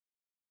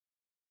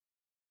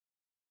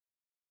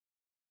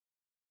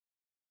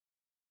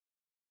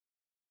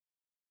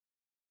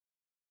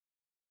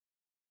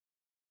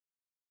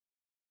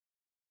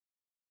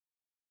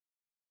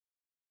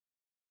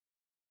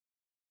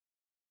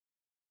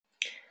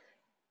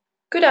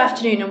Good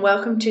afternoon and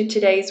welcome to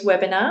today's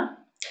webinar.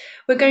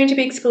 We're going to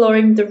be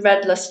exploring the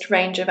REDList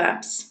range of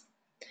apps.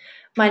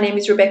 My name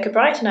is Rebecca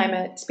Bright and I'm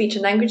a speech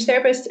and language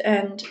therapist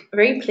and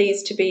very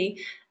pleased to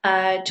be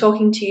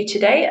talking to you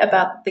today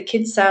about the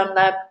Kids Sound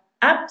Lab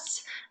apps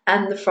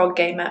and the Frog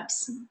Game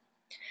apps.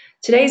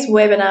 Today's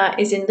webinar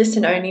is in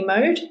listen-only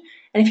mode,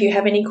 and if you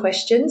have any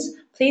questions,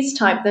 please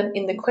type them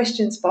in the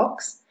questions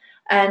box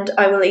and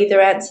I will either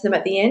answer them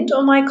at the end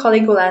or my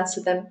colleague will answer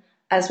them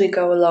as we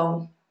go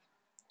along.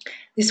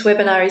 This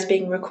webinar is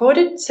being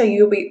recorded, so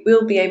you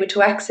will be able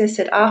to access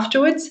it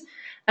afterwards,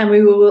 and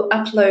we will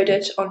upload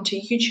it onto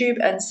YouTube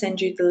and send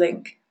you the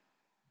link.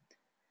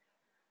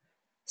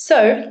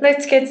 So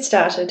let's get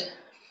started.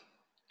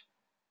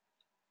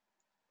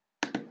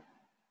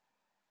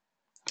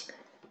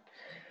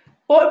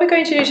 What we're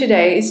going to do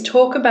today is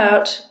talk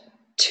about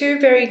two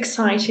very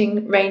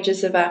exciting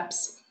ranges of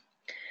apps.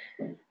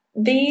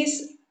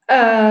 These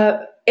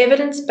are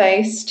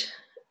evidence-based,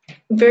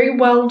 very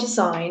well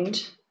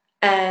designed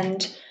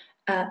and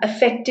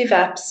effective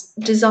apps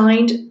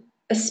designed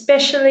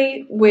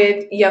especially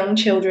with young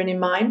children in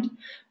mind,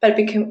 but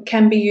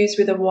can be used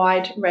with a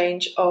wide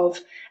range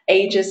of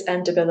ages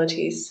and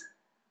abilities.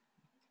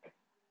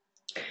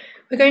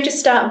 We're going to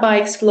start by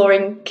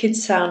exploring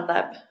Kids Sound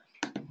Lab.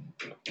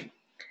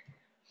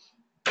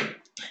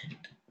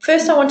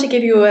 First, I want to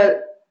give you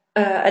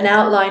an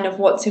outline of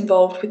what's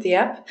involved with the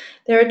app.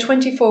 There are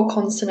 24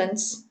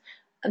 consonants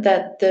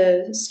that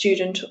the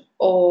student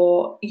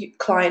or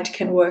client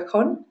can work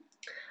on.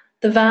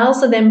 The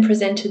vowels are then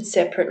presented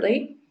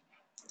separately.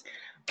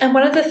 And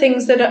one of the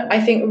things that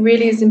I think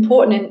really is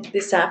important in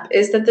this app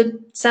is that the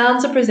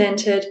sounds are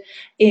presented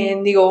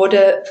in the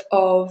order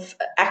of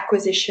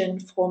acquisition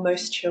for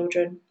most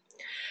children.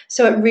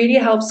 So it really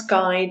helps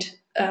guide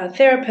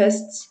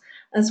therapists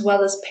as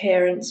well as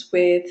parents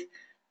with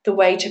the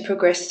way to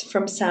progress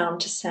from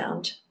sound to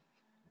sound.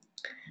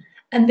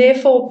 And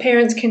therefore,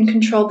 parents can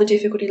control the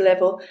difficulty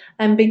level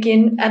and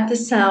begin at the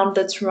sound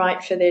that's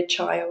right for their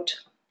child.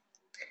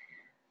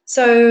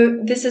 So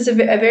this is a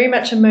very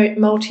much a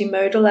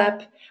multimodal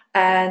app,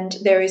 and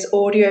there is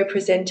audio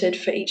presented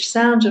for each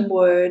sound and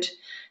word,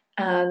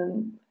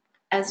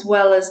 as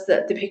well as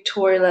the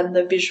pictorial and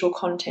the visual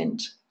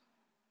content.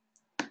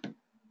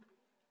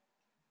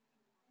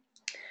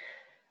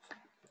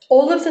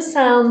 All of the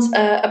sounds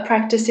are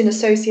practiced in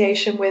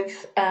association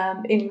with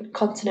in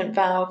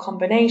consonant-vowel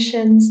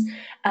combinations,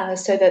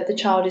 so that the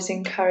child is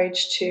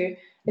encouraged to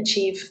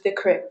achieve the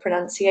correct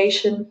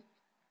pronunciation.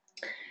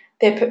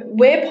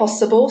 Where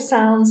possible,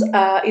 sounds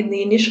are in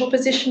the initial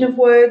position of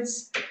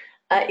words,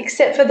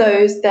 except for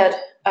those that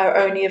are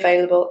only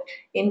available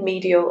in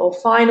medial or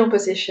final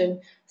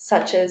position,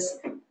 such as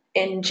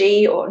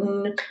ng or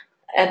n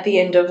at the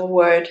end of a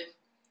word.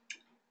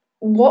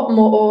 What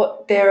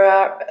more, there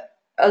are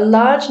a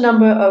large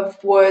number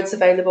of words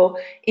available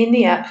in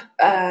the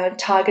app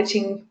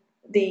targeting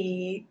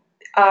the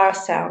R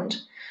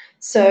sound.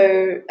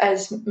 So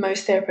as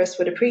most therapists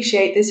would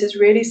appreciate, this is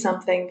really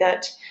something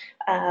that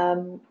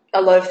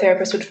a lot of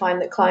therapists would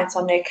find that clients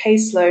on their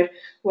caseload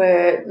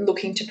were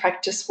looking to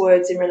practice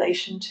words in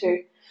relation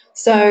to.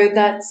 So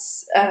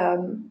that's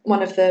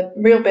one of the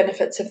real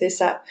benefits of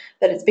this app,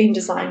 that it's been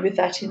designed with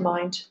that in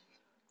mind.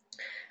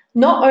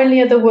 Not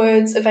only are the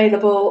words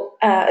available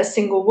as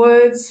single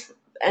words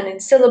and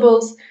in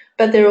syllables,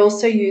 but they're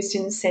also used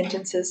in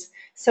sentences.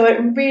 So it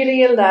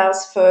really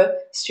allows for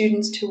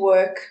students to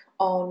work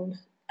on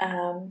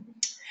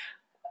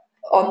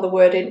the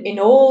word in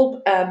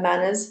all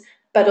manners,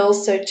 but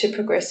also to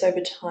progress over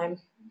time.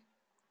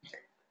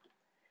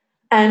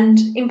 And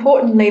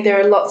importantly, there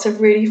are lots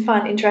of really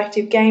fun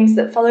interactive games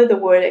that follow the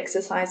word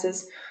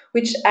exercises,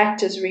 which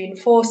act as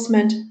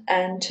reinforcement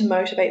and to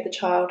motivate the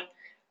child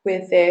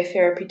with their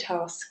therapy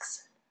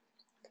tasks.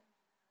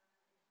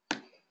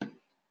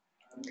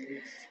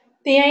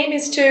 The aim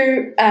is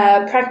to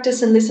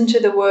practice and listen to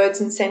the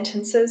words and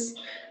sentences.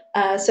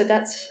 So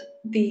that's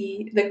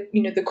the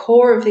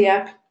core of the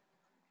app.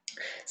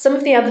 Some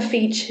of the other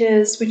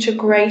features which are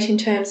great in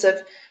terms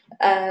of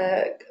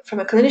from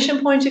a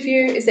clinician point of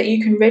view is that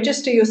you can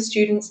register your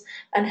students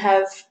and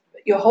have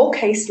your whole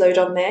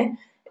caseload on there.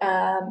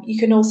 You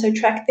can also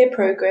track their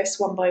progress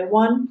one by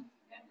one,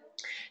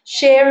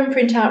 share and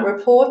print out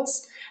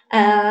reports,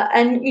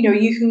 and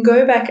you can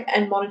go back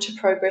and monitor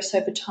progress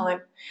over time.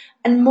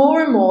 And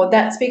more,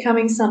 that's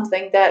becoming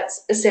something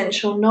that's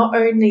essential not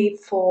only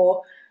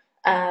for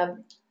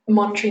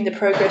monitoring the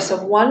progress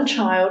of one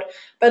child,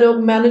 but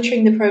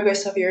monitoring the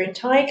progress of your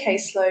entire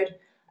caseload,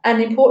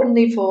 and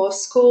importantly for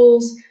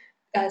schools,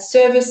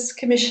 service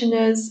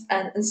commissioners,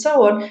 and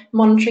so on,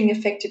 monitoring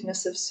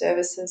effectiveness of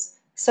services.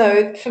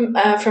 So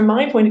from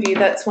my point of view,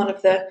 that's one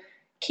of the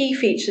key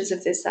features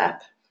of this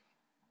app.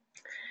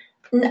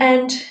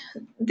 And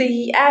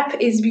the app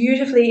is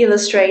beautifully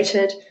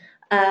illustrated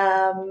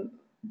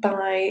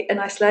by an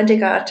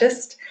Icelandic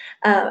artist,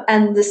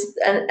 and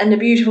a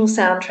beautiful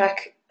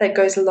soundtrack that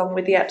goes along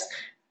with the apps.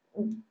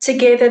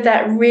 Together,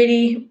 that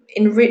really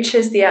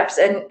enriches the apps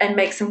and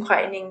makes them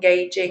quite an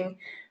engaging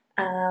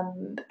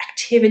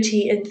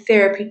activity and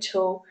therapy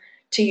tool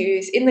to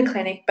use in the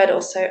clinic, but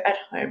also at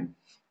home.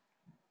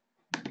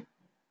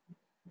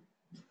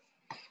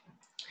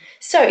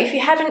 So if you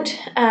haven't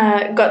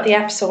got the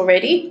apps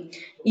already,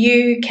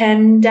 you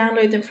can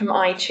download them from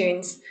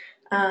iTunes.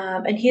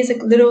 And here's a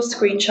little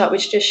screenshot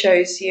which just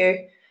shows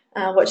you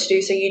what to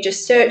do. So you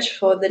just search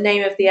for the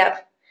name of the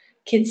app,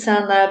 Kids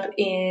Sound Lab,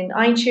 in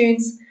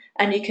iTunes,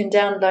 and you can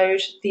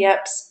download the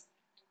apps.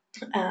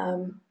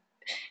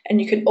 And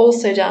you can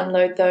also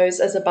download those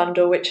as a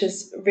bundle, which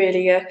is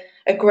really a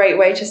great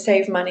way to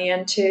save money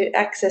and to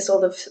access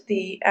all of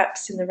the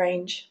apps in the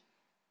range.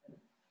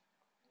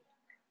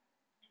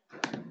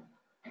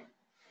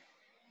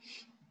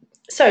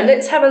 So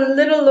let's have a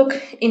little look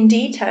in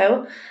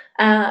detail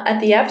at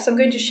the app. So I'm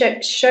going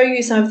to show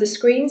you some of the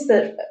screens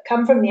that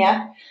come from the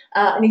app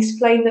and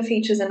explain the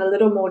features in a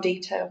little more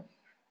detail.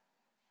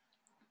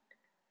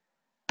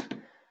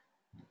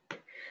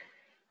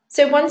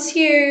 So once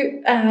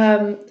you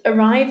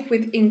arrive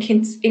in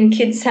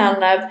Kids Sound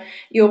Lab,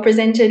 you're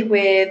presented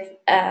with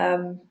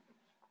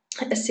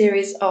a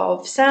series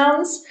of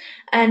sounds,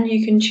 and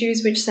you can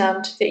choose which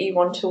sound that you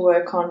want to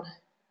work on.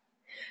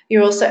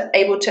 You're also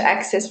able to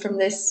access from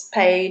this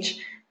page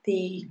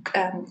the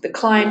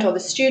client or the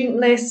student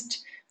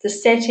list, the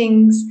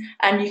settings,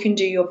 and you can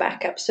do your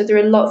backup. So there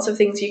are lots of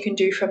things you can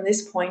do from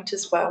this point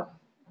as well.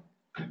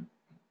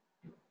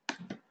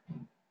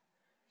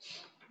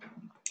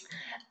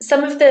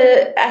 Some of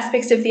the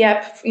aspects of the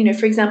app,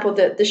 for example,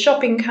 the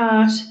shopping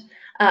cart,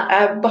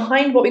 are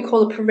behind what we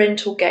call a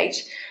parental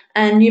gate.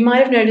 And you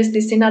might have noticed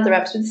this in other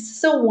apps, but this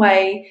is a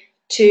way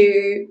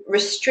to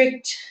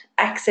restrict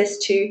access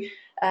to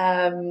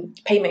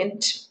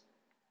payment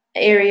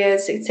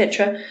areas,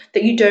 etc.,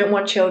 that you don't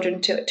want children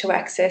to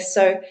access.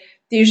 So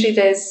usually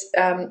there's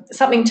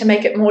something to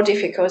make it more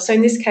difficult. So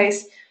in this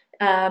case,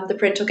 the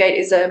parental gate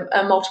is a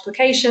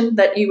multiplication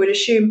that you would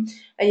assume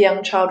a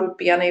young child would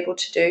be unable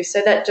to do. So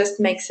that just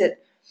makes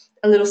it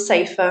a little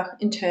safer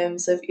in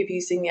terms of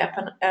using the app,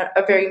 and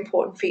a very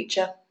important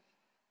feature.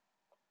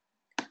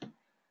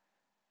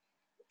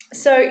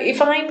 So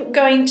if I'm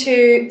going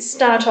to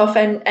start off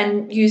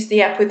and use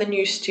the app with a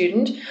new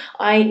student,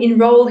 I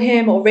enroll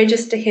him or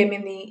register him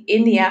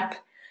in the app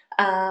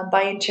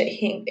by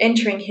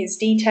entering his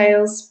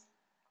details,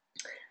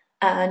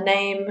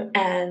 name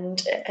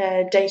and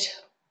date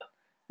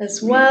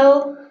as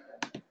well.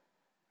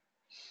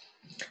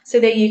 So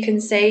there you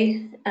can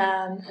see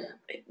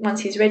once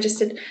he's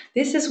registered,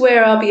 this is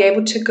where I'll be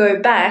able to go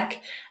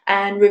back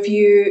and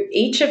review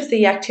each of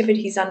the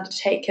activities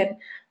undertaken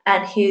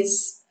and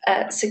his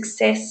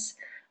success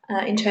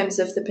in terms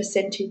of the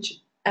percentage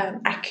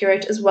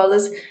accurate, as well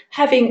as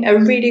having a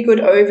really good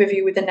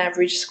overview with an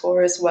average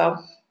score as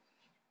well.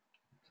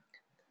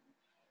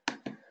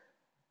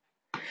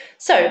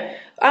 So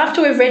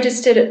after we've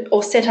registered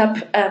or set up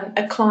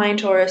a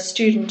client or a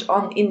student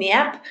in the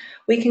app,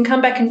 we can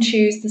come back and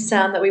choose the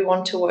sound that we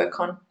want to work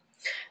on.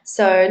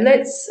 So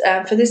let's,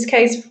 for this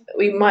case,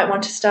 we might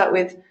want to start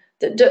with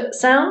the D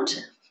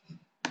sound.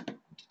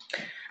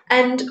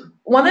 And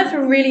one of the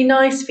really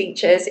nice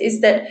features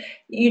is that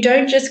you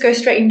don't just go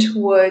straight into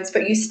words,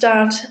 but you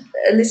start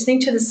listening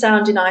to the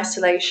sound in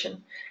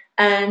isolation.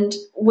 And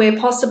where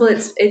possible,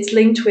 it's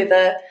linked with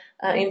an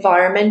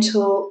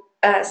environmental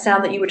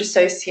sound that you would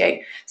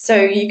associate. So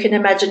you can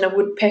imagine a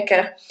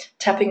woodpecker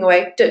tapping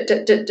away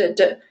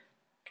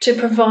to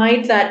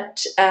provide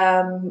that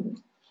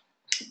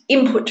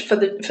input for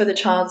the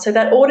child. So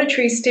that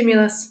auditory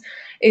stimulus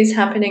is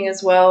happening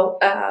as well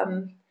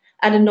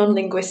at a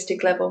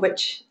non-linguistic level,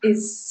 which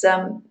is,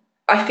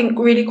 I think,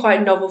 really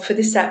quite novel for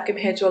this app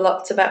compared to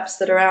lots of apps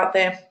that are out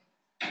there.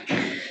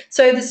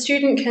 So the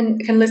student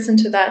can listen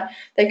to that.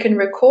 They can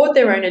record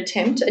their own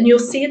attempt, and you'll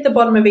see at the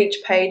bottom of each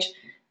page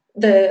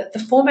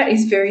the format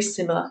is very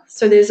similar.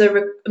 So there's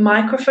a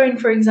microphone,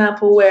 for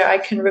example, where I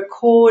can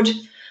record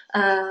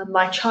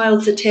my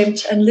child's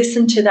attempt and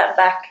listen to that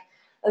back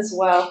as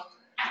well.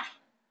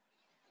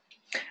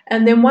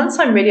 And then once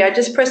I'm ready, I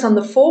just press on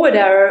the forward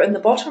arrow in the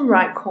bottom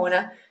right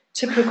corner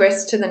to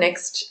progress to the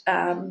next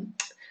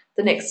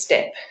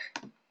step.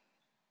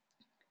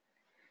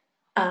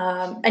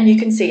 And you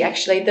can see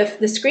actually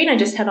the screen I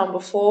just had on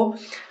before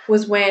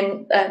was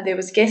when there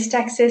was guest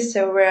access,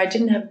 so where I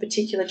didn't have a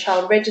particular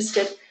child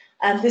registered,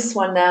 and this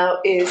one now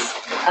is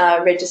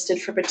registered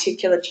for a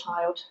particular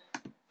child.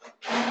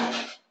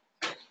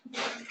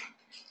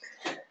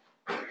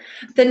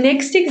 The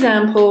next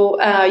example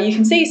you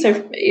can see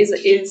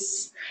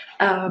is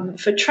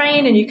for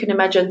train, and you can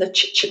imagine the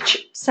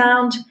ch-ch-ch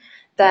sound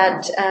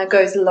that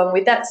goes along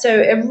with that.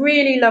 So a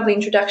really lovely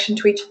introduction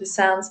to each of the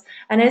sounds,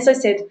 and as I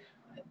said,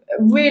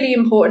 a really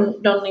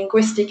important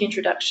non-linguistic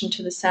introduction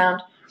to the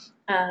sound,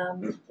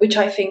 which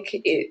I think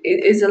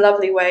is a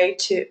lovely way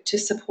to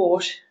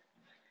support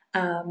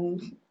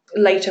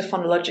later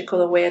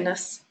phonological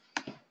awareness.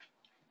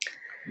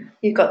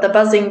 You've got the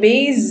buzzing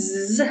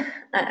bees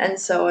and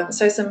so on.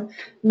 So some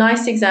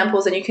nice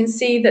examples, and you can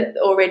see that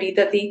already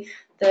that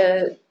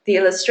the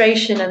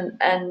illustration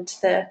and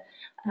the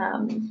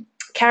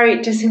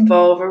characters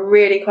involved are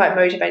really quite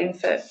motivating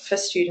for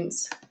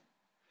students.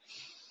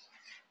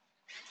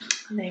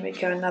 There we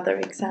go, another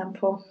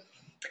example.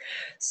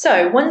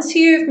 So once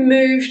you've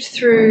moved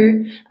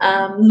through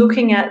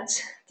looking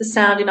at the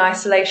sound in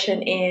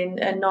isolation in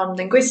a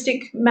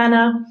non-linguistic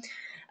manner,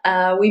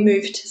 we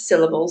move to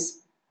syllables.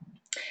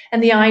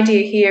 And the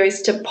idea here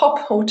is to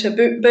pop or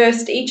to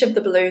burst each of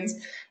the balloons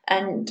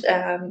and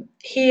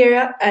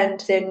hear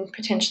and then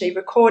potentially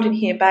record and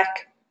hear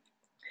back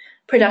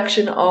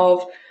production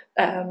of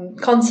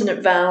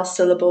consonant vowel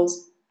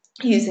syllables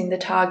using the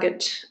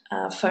target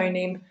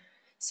phoneme.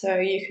 So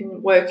you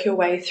can work your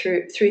way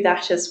through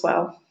that as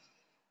well.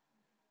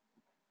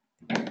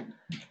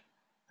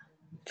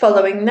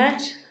 Following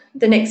that,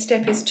 the next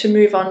step is to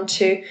move on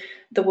to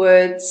the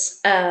words,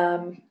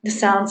 the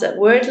sounds at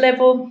word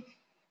level.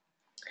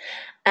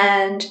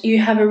 And you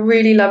have a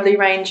really lovely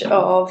range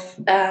of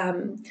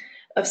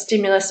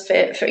stimulus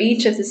for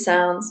each of the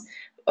sounds.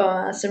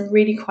 Some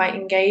really quite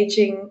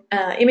engaging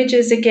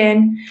images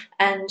again,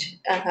 and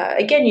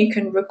again you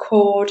can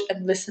record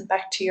and listen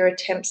back to your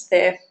attempts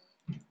there.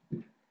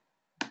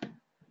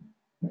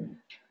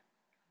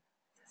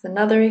 There's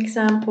another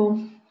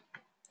example.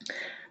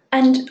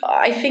 And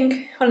I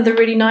think one of the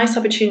really nice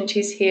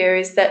opportunities here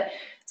is that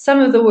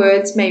some of the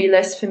words may be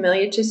less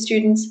familiar to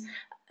students,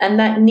 and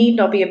that need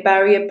not be a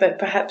barrier, but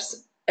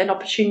perhaps an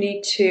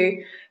opportunity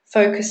to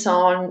focus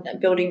on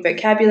building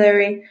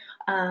vocabulary,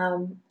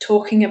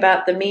 talking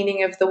about the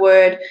meaning of the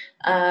word,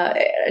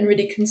 and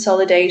really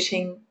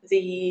consolidating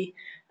the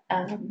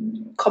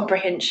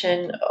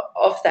comprehension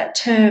of that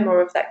term or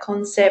of that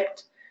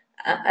concept,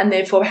 and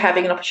therefore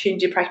having an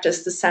opportunity to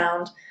practice the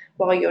sound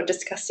while you're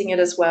discussing it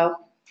as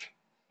well.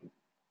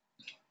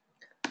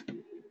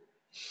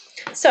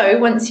 So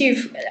once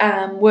you've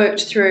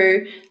worked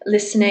through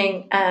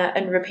listening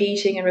and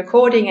repeating and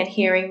recording and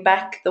hearing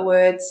back the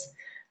words,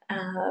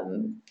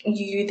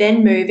 you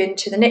then move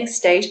into the next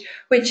stage,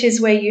 which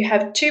is where you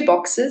have two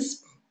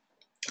boxes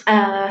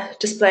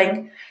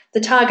displaying the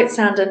target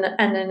sound and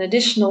an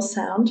additional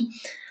sound,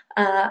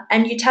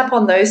 and you tap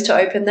on those to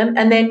open them.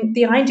 And then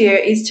the idea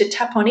is to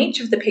tap on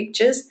each of the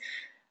pictures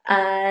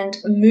and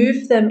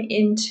move them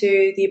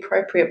into the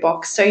appropriate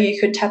box. So you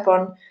could tap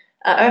on,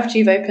 after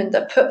you've opened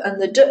the P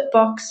and the D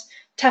box,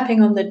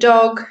 tapping on the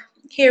dog,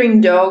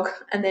 hearing dog,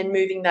 and then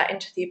moving that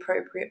into the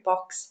appropriate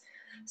box.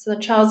 So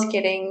the child's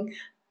getting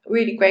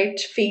really great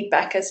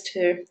feedback as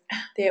to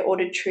their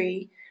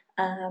auditory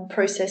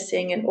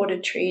processing and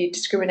auditory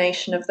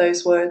discrimination of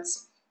those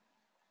words.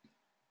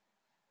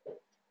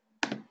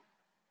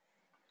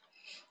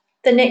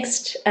 The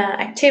next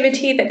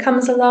activity that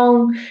comes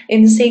along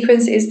in the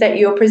sequence is that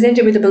you're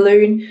presented with a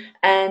balloon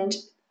and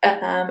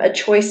a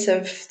choice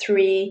of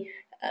three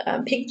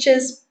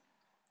pictures,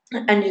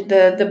 and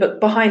the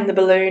behind the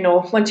balloon,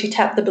 or once you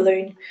tap the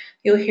balloon,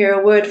 you'll hear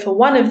a word for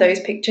one of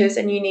those pictures,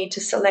 and you need to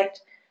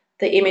select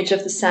the image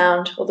of the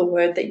sound or the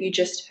word that you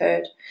just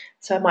heard.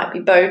 So it might be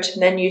boat,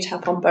 and then you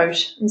tap on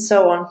boat, and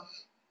so on.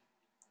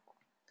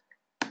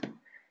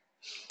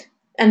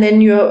 And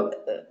then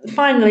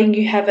finally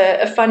you have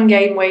a fun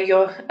game where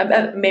you're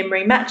a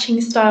memory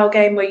matching style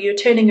game where you're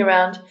turning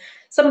around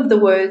some of the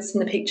words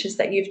and the pictures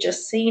that you've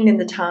just seen in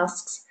the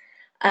tasks,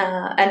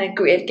 and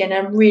again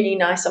a really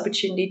nice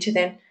opportunity to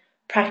then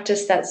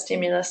practice that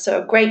stimulus.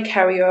 So a great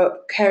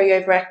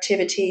carryover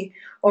activity,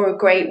 or a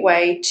great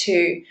way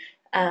to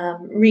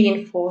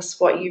reinforce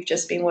what you've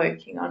just been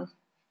working on.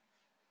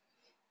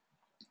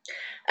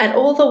 And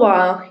all the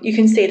while, you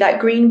can see that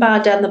green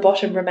bar down the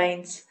bottom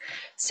remains.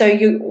 So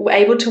you're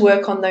able to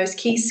work on those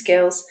key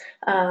skills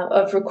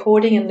of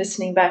recording and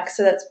listening back.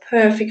 So that's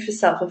perfect for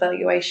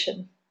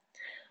self-evaluation.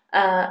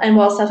 And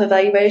while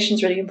self-evaluation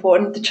is really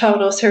important, the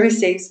child also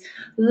receives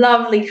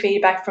lovely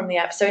feedback from the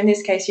app. So in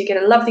this case, you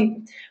get a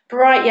lovely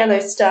bright yellow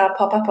star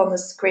pop up on the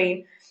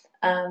screen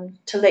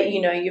to let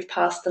you know you've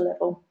passed the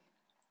level.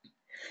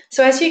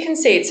 So as you can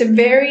see, it's a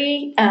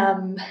very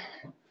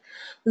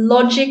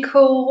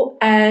logical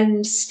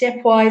and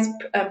stepwise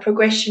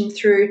progression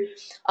through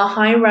a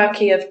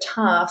hierarchy of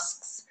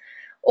tasks,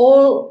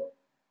 all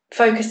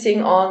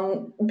focusing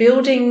on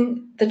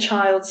building the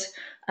child's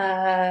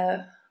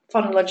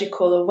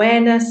phonological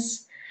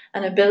awareness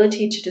and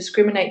ability to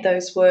discriminate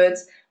those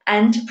words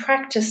and to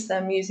practice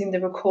them using the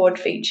record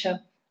feature.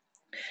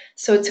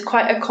 So it's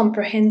quite a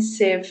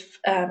comprehensive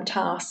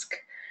task,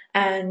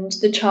 and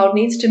the child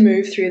needs to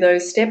move through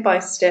those step by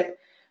step.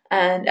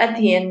 And at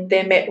the end,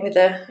 they're met with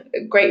a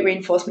great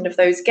reinforcement of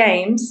those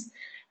games,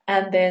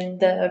 and then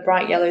the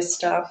bright yellow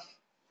star.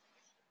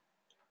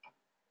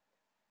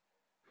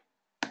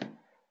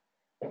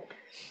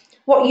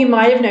 What you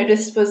might have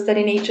noticed was that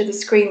in each of the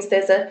screens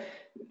there's a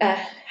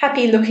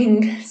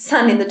happy-looking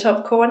son in the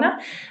top corner,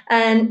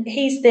 and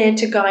he's there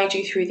to guide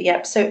you through the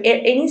app. So at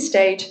any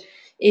stage,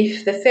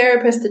 if the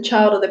therapist, the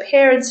child, or the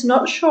parent's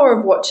not sure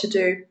of what to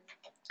do,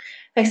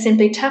 they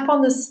simply tap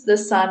on the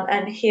son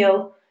and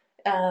he'll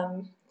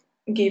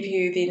give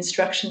you the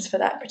instructions for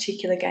that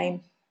particular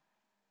game.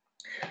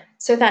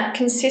 So that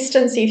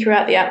consistency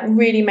throughout the app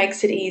really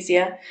makes it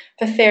easier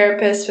for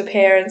therapists, for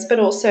parents, but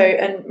also,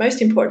 and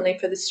most importantly,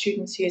 for the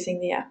students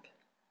using the app.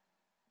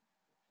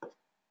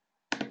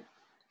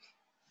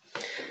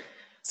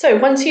 So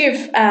once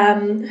you've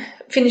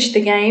finished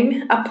the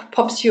game, up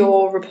pops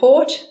your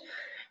report,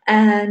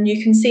 and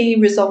you can see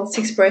results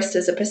expressed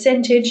as a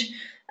percentage.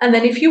 And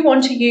then if you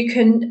want to, you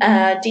can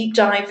deep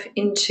dive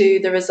into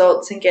the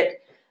results and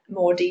get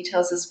more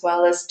details as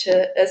well as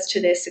to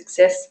their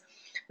success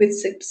with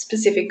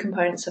specific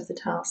components of the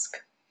task.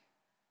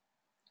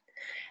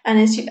 And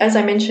as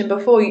I mentioned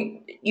before,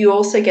 you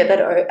also get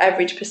that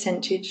average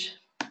percentage.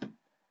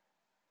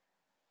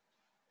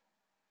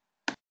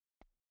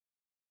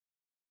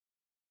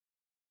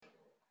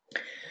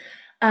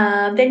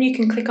 Then you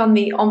can click on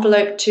the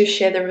envelope to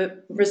share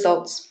the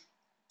results.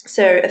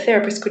 So a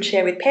therapist could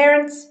share with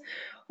parents,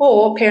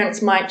 or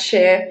parents might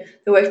share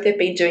the work they've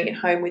been doing at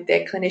home with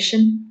their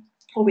clinician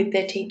or with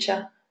their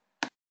teacher.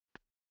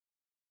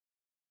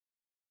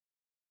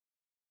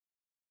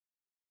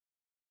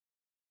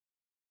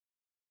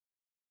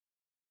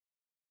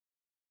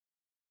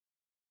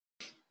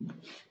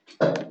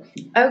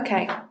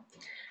 Okay.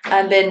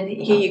 And then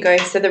here you go.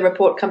 So the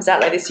report comes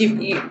out like this.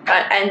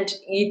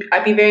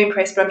 I'd be very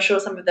impressed, but I'm sure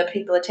some of the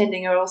people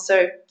attending are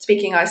also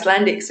speaking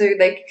Icelandic, so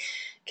they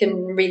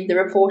can read the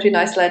report in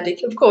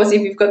Icelandic. Of course,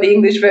 if you've got the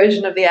English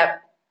version of the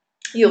app,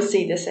 you'll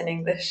see this in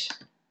English.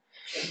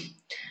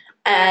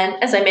 And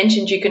as I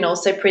mentioned, you can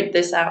also print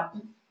this out.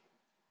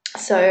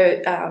 So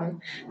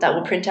that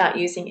will print out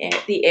using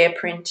the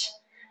AirPrint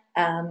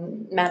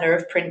manner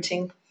of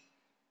printing.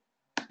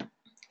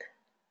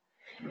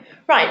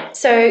 Right,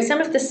 so some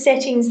of the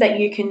settings that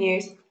you can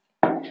use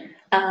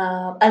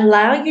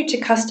allow you to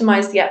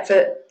customize the app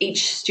for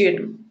each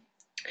student.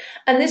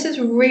 And this is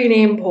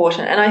really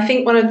important. And I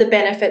think one of the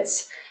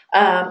benefits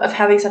of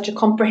having such a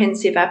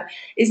comprehensive app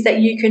is that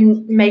you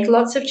can make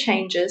lots of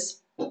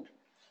changes,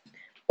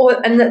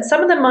 and that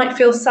some of them might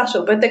feel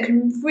subtle, but they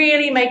can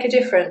really make a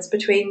difference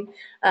between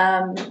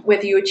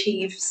whether you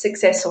achieve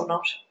success or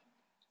not.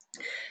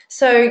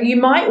 So you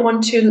might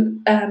want to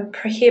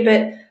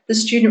prohibit the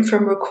student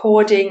from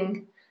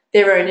recording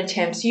their own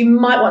attempts. You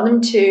might want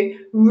them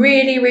to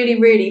really, really,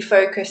 really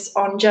focus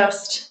on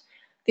just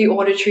the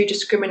auditory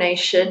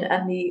discrimination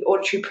and the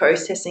auditory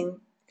processing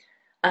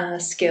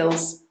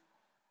skills.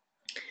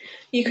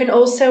 You can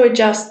also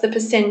adjust the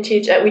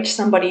percentage at which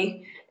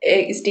somebody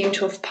is deemed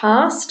to have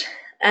passed.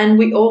 And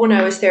we all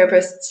know as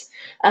therapists,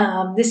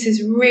 this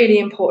is really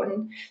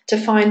important to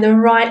find the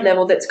right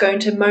level that's going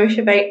to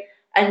motivate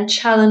and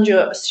challenge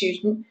your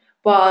student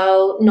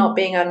while not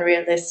being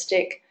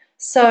unrealistic.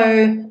 So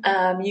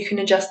you can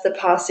adjust the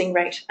passing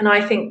rate. And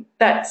I think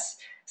that's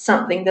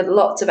something that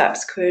lots of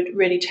apps could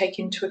really take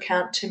into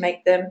account to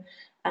make them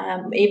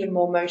even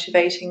more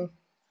motivating.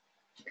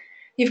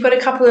 You've got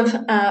a couple of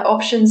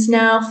options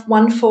now,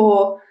 one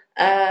for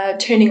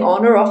turning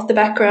on or off the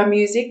background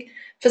music.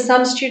 For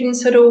some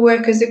students, it'll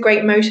work as a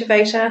great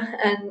motivator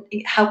and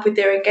help with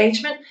their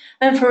engagement,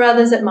 and for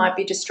others, it might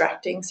be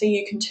distracting, so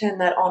you can turn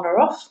that on or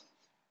off.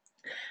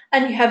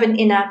 And you have an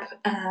in-app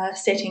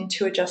setting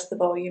to adjust the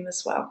volume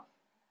as well.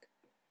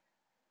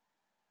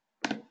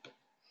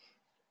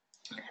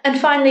 And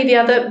finally, the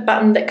other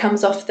button that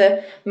comes off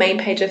the main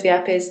page of the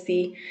app is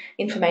the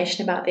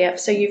information about the app.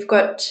 So you've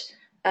got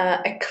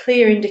a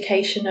clear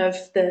indication of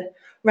the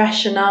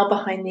rationale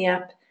behind the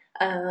app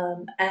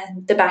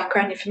and the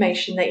background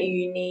information that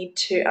you need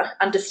to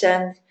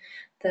understand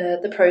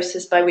the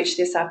process by which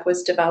this app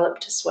was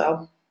developed as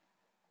well.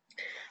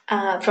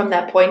 From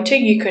that point too,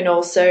 you can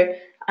also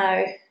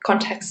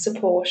contact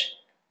support.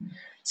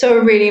 So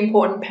a really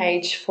important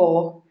page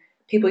for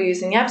people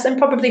using apps, and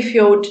probably if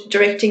you're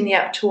directing the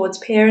app towards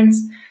parents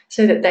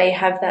so that they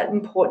have that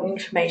important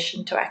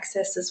information to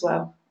access as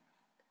well.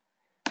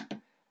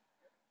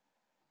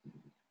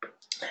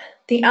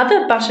 The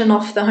other button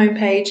off the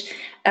homepage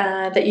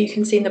that you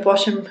can see in the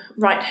bottom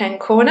right-hand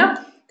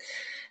corner,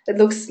 it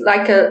looks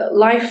like a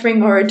life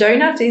ring or a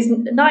donut, is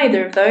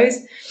neither of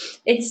those.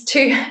 It's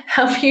to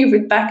help you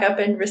with backup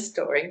and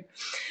restoring.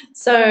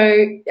 So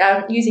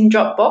using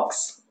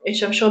Dropbox,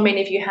 which I'm sure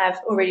many of you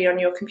have already on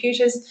your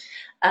computers,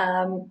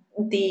 and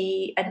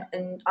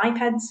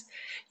iPads,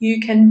 you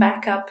can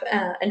back up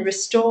and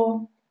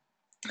restore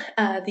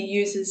the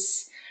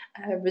user's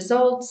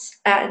results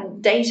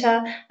and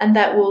data, and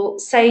that will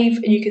save,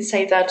 and you can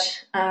save that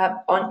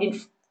in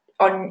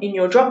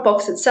your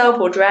Dropbox itself,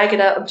 or drag it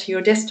out onto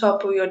your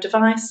desktop or your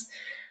device,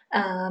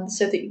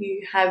 so that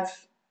you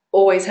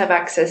always have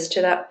access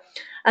to that.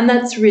 And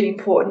that's really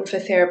important for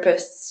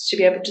therapists to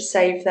be able to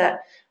save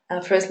that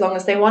for as long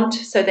as they want.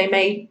 So they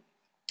may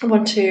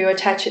want to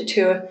attach it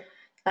to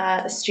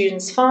a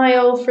student's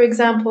file, for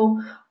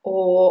example,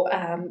 or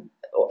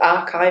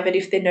archive it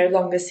if they're no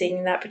longer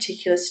seeing that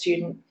particular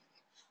student.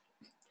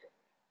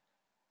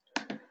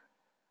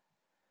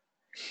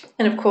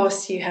 And of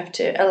course, you have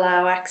to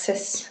allow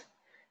access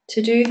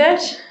to do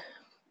that.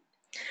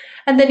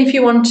 And then if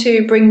you want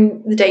to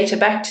bring the data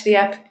back to the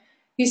app,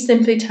 you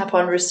simply tap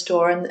on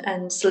Restore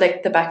and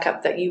select the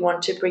backup that you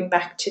want to bring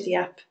back to the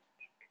app.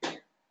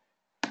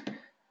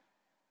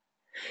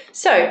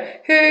 So,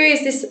 who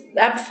is this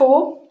app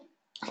for?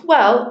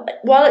 Well,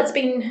 while it's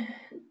been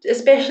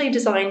especially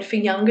designed for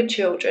younger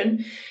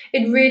children.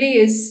 It really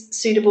is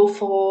suitable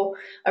for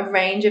a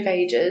range of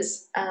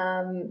ages,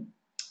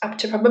 up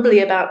to probably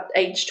about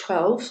age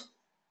 12.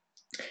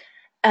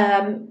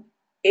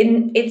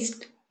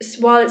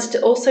 While it's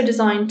also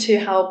designed to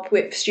help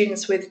with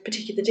students with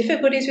particular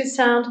difficulties with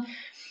sound,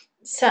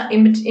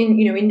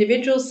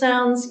 individual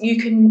sounds, you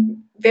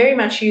can very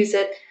much use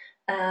it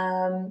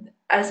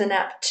as an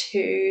app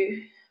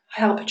to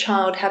help a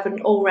child have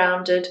an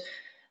all-rounded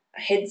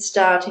head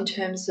start in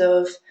terms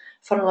of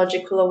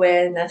phonological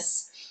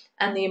awareness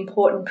and the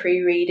important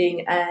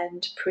pre-reading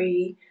and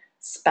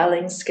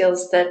pre-spelling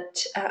skills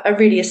that are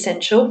really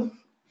essential.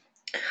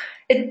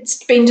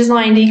 It's been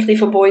designed equally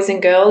for boys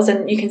and girls,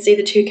 and you can see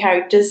the two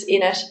characters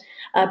in it,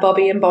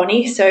 Bobby and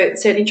Bonnie, so it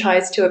certainly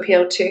tries to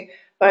appeal to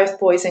both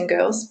boys and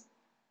girls.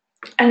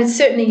 And it's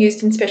certainly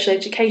used in special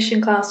education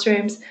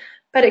classrooms,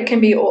 but it can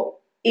be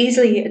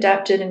easily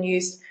adapted and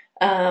used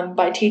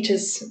by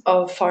teachers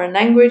of foreign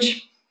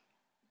language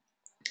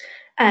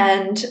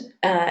and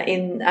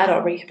in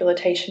adult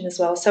rehabilitation as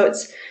well. So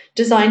it's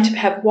designed to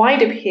have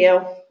wide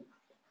appeal,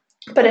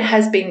 but it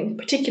has been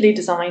particularly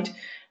designed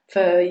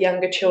for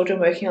younger children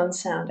working on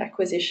sound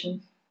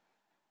acquisition.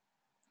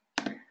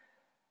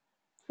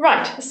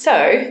 Right,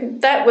 so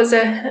that was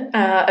an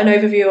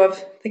overview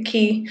of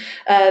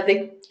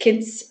the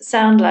Kids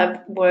Sound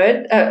Lab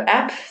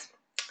app,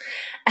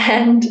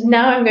 and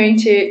now I'm going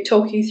to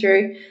talk you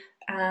through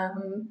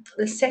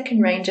the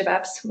second range of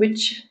apps,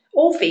 which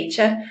all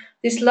feature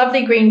this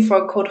lovely green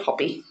frog called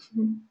Hoppy.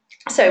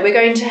 So we're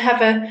going to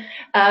have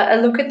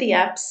a look at the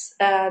apps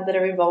that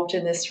are involved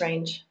in this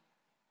range.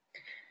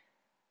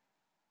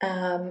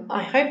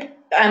 I hope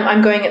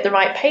I'm going at the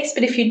right pace,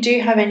 but if you do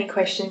have any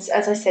questions,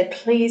 as I said,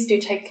 please do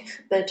take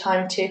the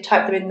time to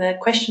type them in the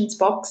questions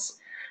box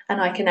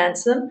and I can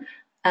answer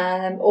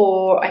them,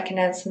 or I can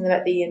answer them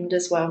at the end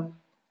as well.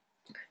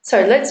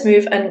 So let's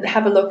move and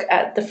have a look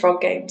at the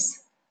frog games.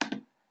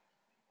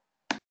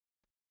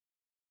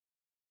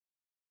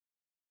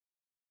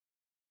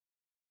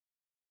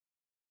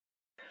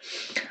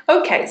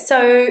 Okay,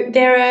 so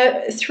there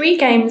are 3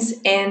 games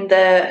in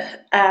the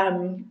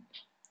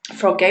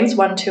frog games,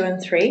 1, 2,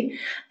 and 3,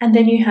 and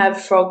then you have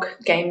Frog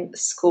Game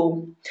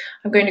School.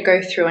 I'm going to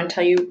go through and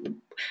tell you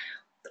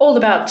all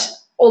about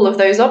all of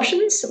those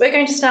options. We're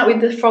going to start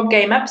with the frog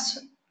game apps,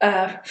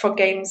 frog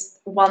games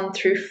 1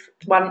 through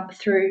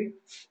 3.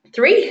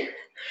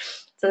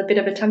 It's a bit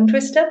of a tongue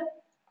twister.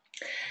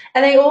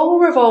 And they all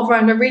revolve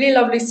around a really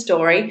lovely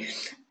story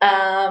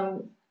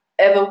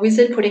of a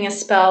wizard putting a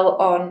spell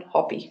on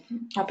Hoppy.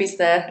 Hoppy's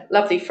the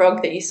lovely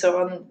frog that you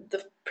saw on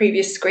the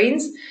previous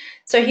screens.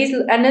 So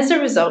as a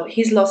result,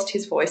 he's lost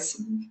his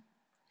voice.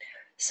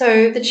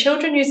 So the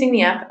children using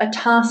the app are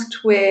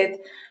tasked with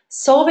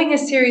solving a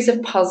series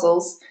of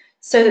puzzles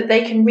so that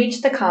they can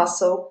reach the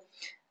castle,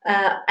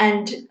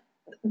 and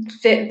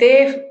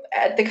there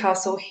at the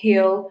castle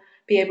he'll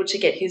be able to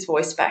get his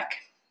voice back.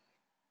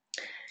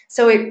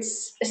 So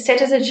it's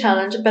set as a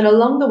challenge, but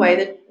along the way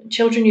the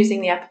children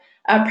using the app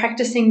are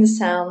practicing the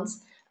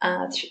sounds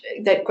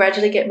that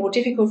gradually get more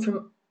difficult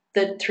from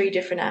the 3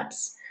 different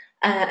apps,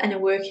 and are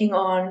working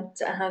on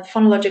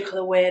phonological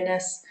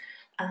awareness,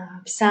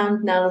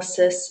 sound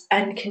analysis,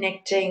 and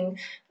connecting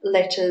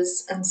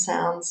letters and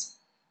sounds.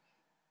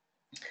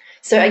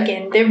 So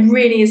again, they're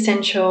really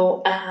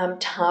essential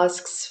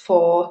tasks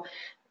for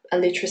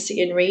literacy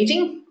and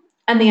reading,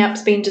 and the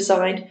app's been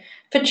designed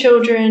for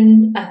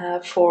children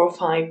 4 or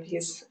 5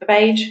 years of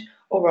age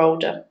or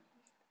older.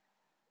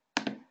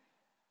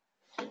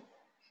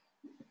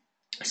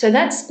 So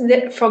that's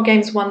the frog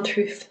games 1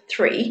 through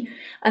 3,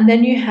 and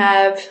then you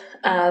have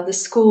the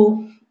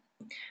school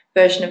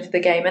version of the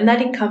game, and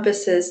that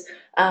encompasses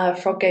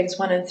frog games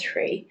 1 and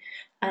 3.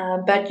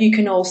 But you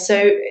can also,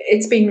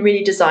 it's been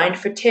really designed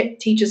for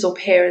teachers or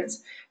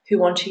parents who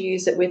want to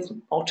use it with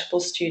multiple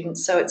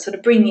students. So it's sort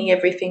of bringing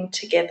everything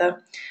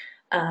together,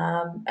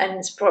 and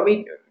it's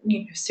probably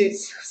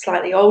suits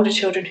slightly older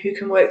children who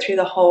can work through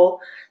the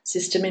whole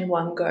system in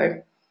one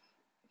go.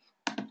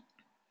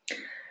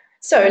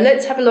 So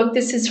let's have a look.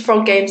 This is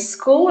Frog Games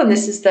School, and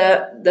this is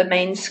the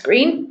main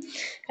screen.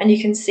 And you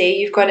can see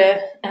you've got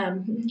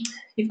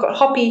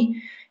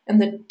Hoppy in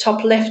the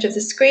top left of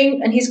the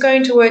screen, and he's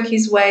going to work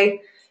his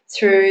way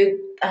through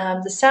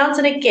the sounds.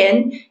 And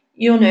again,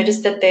 you'll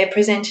notice that they're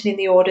presented in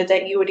the order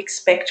that you would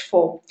expect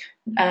for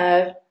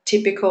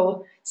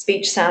typical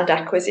speech sound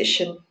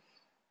acquisition.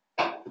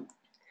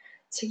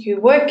 So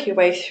you work your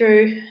way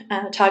through,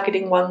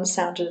 targeting one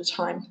sound at a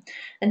time,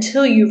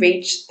 until you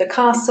reach the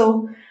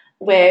castle,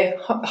 where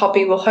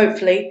Hoppy will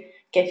hopefully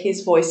get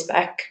his voice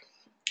back.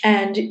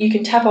 And you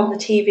can tap on the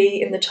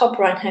TV in the top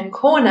right-hand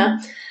corner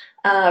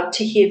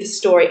to hear the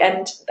story.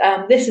 And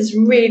this is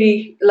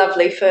really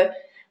lovely for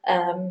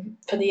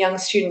the young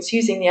students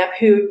using the app,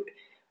 who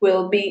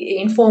will be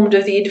informed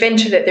of the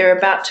adventure that they're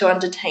about to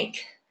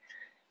undertake.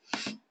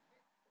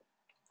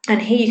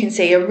 And here you can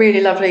see a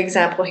really lovely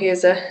example.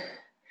 Here's a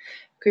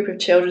group of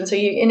children. So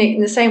in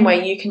the same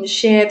way, you can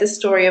share the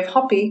story of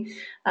Hoppy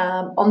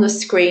on the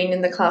screen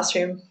in the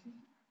classroom.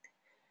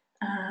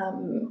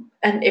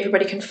 and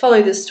everybody can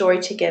follow the story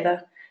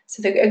together.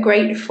 So they're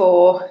great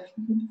for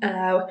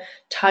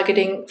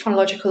targeting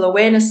phonological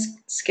awareness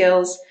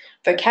skills,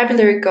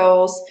 vocabulary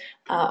goals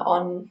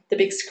on the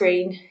big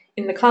screen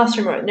in the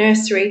classroom or at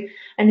nursery,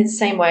 and in the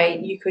same way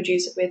you could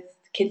use it with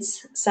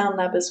Kids Sound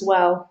Lab as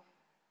well.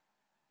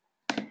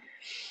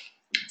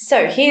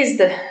 So here's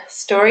the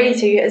story.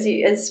 So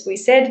as we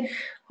said,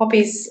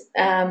 Hoppy's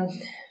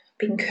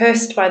been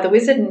cursed by the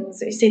wizard, and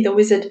so you see the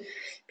wizard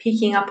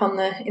peeking up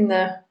in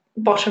the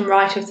bottom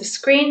right of the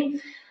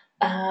screen,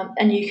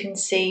 and you can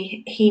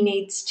see he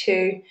needs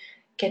to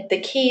get the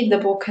key, the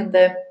book, and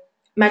the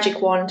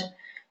magic wand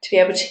to be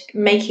able to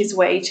make his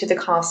way to the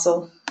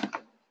castle.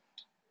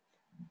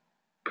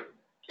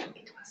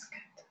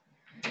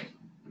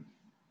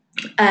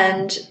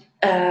 And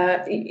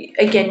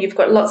again, you've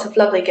got lots of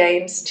lovely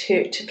games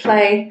to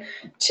play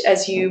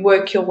as you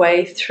work your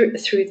way through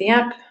the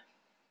app.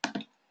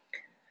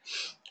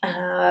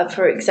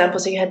 For example,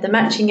 so you had the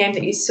matching game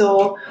that you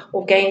saw,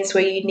 or games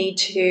where you need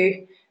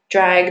to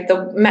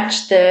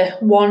match the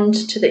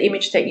wand to the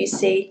image that you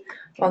see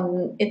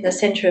in the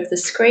center of the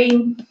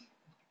screen,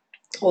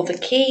 or the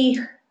key.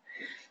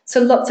 So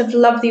lots of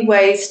lovely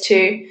ways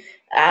to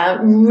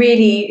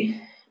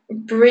really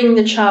bring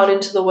the child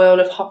into the world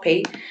of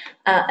Hoppy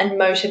and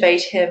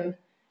motivate him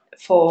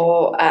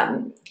for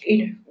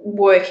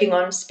working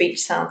on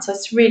speech sounds. So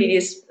it's really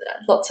is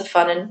lots of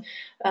fun,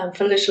 and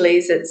for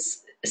littlies it's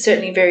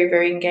certainly very,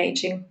 very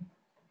engaging.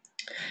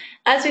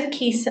 As with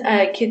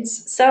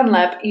Kids Sound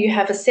Lab, you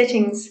have a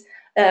settings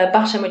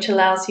button which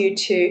allows you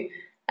to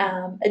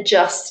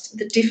adjust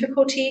the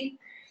difficulty,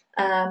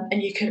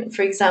 and you can,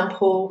 for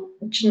example,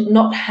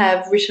 not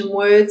have written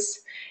words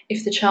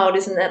if the child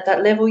isn't at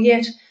that level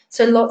yet.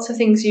 So lots of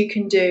things you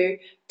can do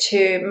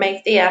to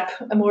make the app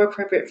more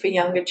appropriate for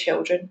younger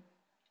children.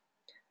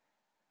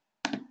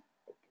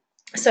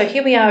 So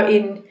here we are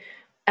in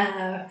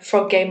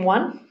Frog Game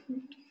 1.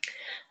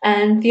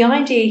 And the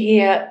idea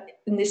here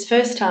in this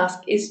first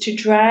task is to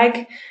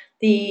drag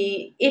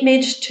the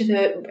image to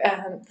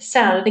the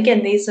sound. And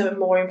again, these are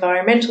more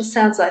environmental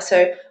sounds, like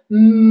so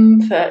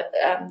for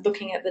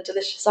looking at the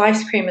delicious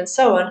ice cream and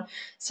so on.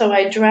 So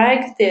I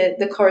drag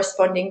the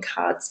corresponding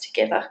cards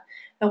together.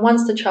 And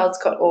once the child's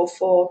got all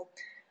four,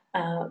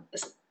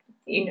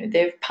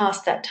 they've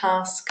passed that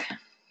task,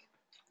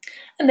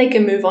 and they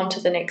can move on to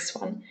the next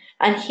one.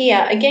 And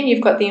here, again, you've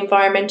got the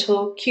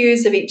environmental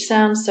cues of each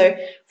sound. So,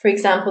 for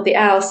example, the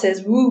owl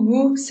says woo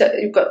woo, so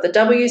you've got the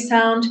W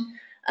sound,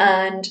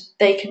 and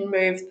they can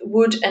move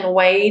would and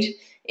wade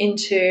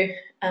into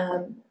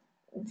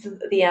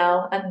the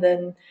owl, and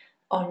then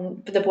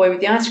on the boy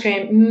with the ice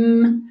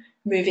cream,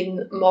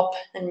 moving mop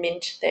and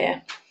mint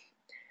there.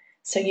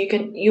 So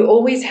you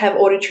always have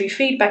auditory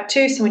feedback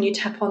too. So when you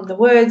tap on the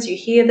words, you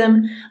hear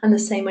them, and the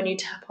same when you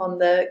tap on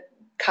the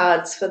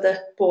cards for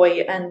the boy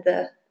and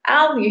the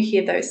owl, you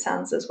hear those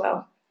sounds as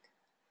well.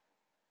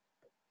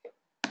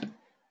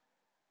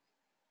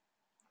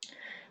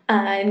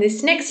 In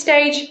this next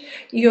stage,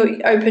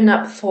 you open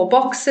up 4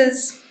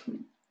 boxes,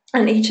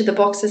 and each of the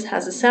boxes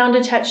has a sound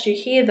attached. You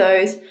hear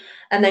those,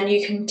 and then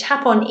you can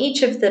tap on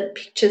each of the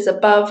pictures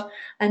above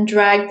and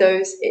drag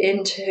those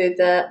into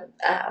the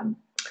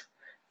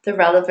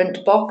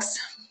relevant box.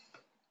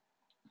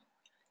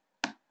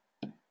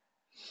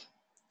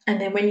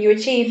 And then when you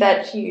achieve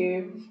that,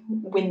 you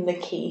win the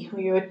key,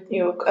 you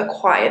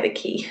acquire the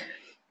key.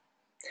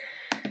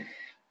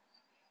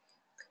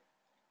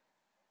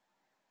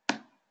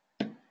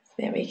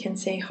 There we can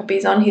see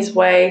Hoppy's on his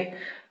way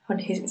on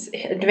his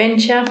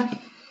adventure.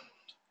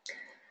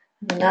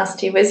 The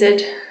nasty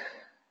wizard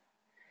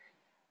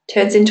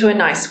turns into a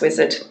nice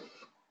wizard.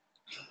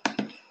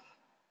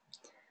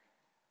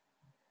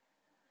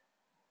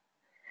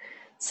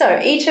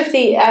 So each of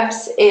the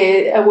apps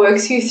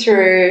works you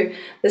through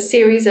the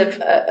series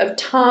of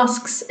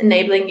tasks,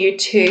 enabling you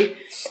to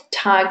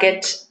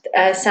target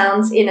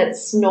sounds in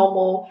its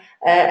normal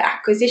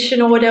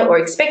acquisition order or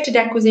expected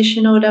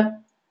acquisition order.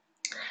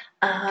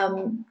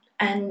 And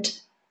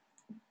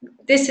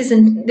this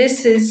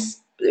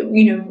is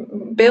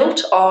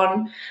built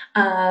on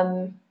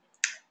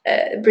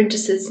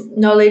Brintus's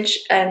knowledge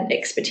and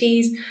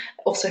expertise,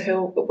 also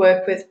her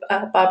work with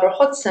Barbara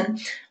Hodson.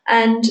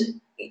 And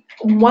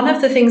one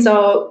of the things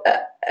I'll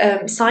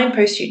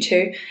signpost you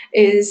to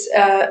is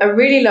a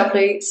really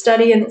lovely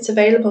study, and it's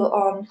available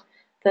on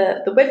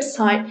the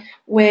website,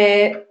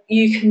 where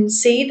you can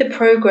see the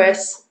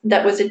progress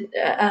that was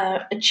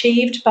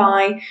achieved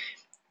by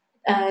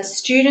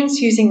students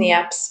using the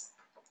apps.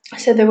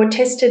 So they were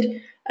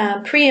tested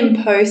pre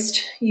and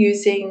post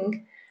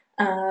using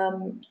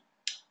the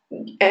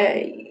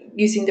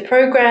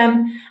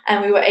program,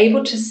 and we were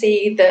able to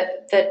see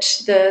that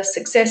the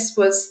success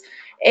was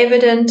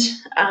evident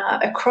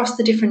across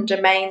the different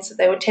domains that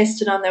they were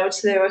tested on. They were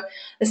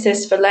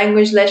assessed for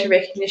language, letter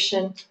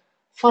recognition,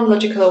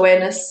 phonological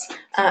awareness,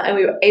 and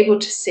we were able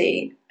to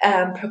see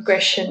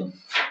progression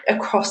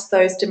across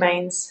those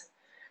domains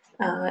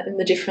in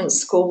the different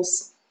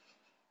schools.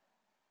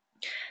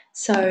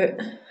 So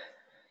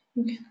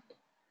you can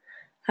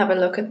have a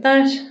look at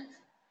that.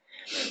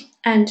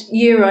 And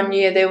year on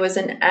year, there was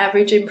an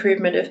average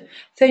improvement of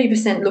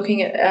 30%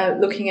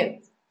 looking at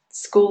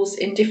schools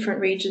in different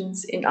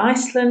regions in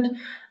Iceland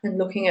and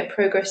looking at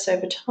progress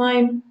over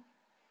time.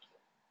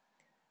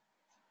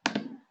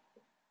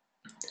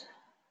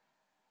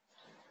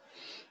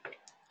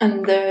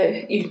 And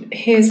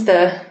here's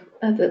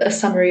a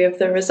summary of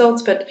the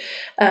results, but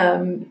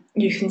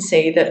you can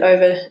see that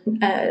over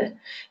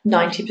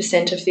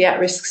 90% of the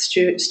at-risk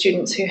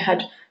students who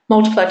had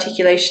multiple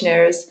articulation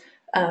errors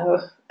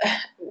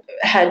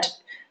had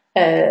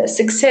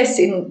success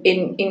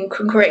in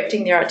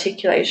correcting their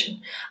articulation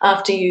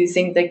after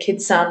using the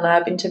Kids Sound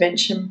Lab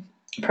intervention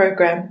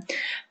program.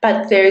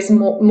 But there is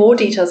more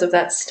details of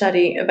that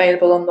study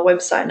available on the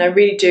website, and I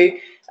really do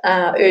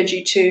urge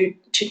you to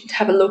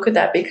have a look at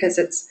that, because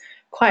it's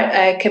quite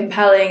a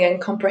compelling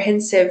and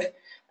comprehensive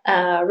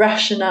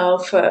rationale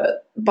for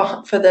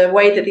the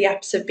way that the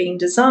apps have been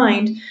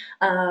designed,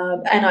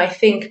 and I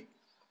think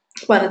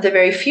one of the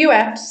very few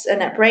apps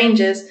and app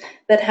ranges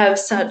that have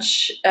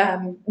such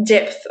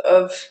depth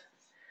of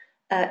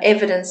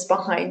evidence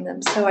behind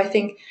them. So I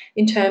think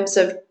in terms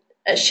of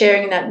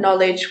sharing that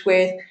knowledge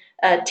with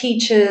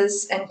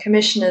teachers and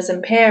commissioners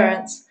and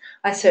parents,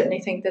 I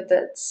certainly think that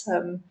that's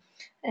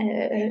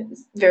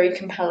very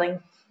compelling.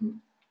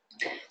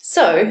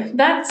 So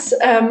that's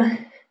the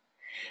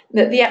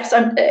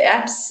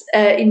apps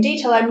in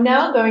detail. I'm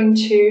now going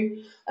to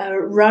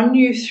run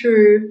you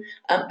through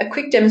a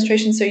quick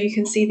demonstration so you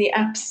can see the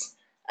apps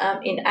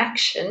in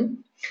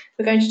action.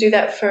 We're going to do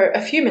that for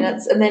a few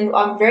minutes, and then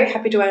I'm very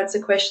happy to answer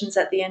questions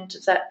at the end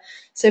of that.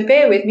 So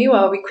bear with me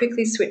while we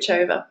quickly switch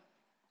over.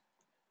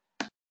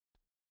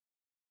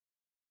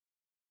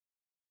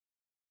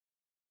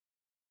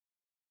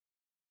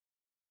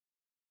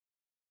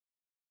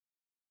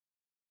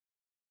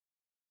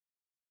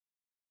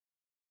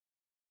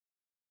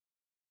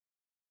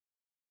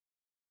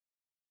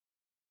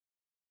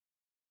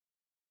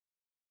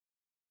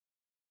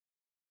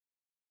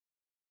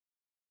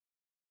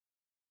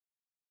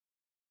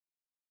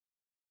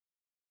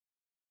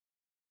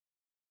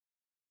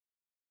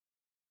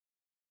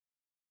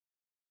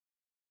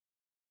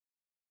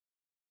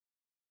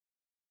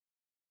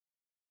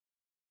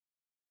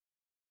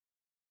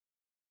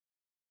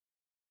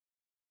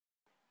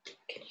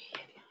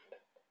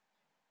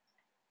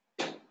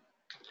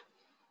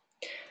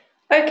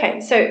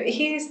 Okay, so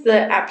here's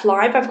the app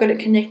live. I've got it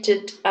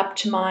connected up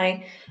to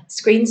my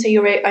screen, so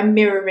I'm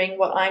mirroring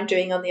what I'm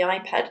doing on the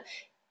iPad.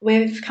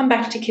 We've come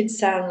back to Kids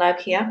Sound Lab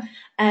here,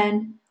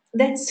 and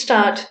let's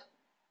start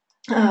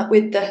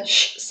with the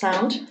sh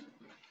sound.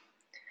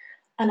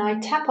 And I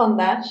tap on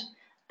that,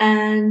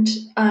 and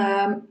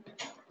I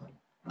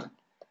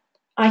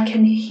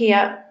can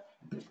hear,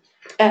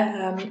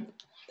 as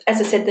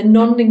I said, the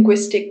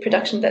non-linguistic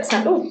production of that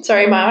sound. Oh,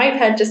 sorry, my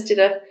iPad just did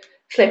a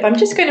flip. I'm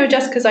just going to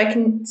adjust because I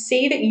can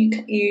see that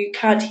you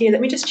can't hear. Let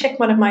me just check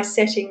one of my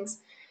settings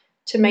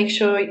to make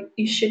sure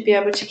you should be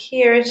able to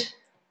hear it.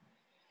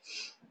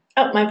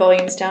 Oh, my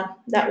volume's down.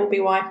 That will be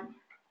why.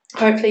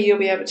 Hopefully you'll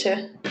be able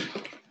to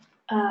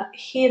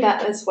hear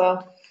that as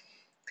well.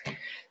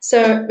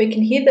 So we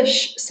can hear the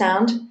sh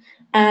sound,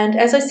 and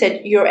as I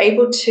said, you're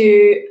able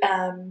to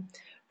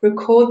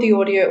record the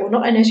audio or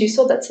not, and as you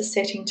saw, that's a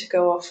setting to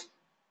go off.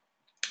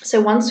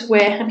 So once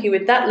we're happy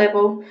with that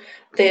level,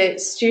 the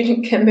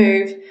student can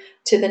move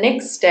to the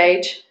next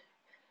stage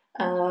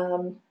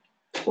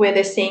where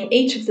they're seeing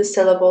each of the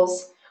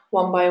syllables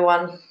one by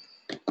one.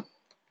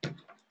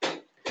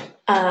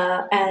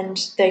 And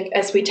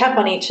as we tap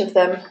on each of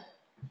them,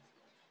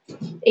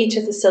 each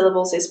of the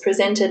syllables is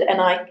presented, and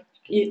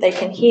they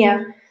can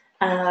hear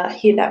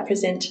that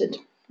presented.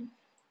 I'm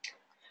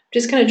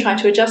just going to try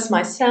to adjust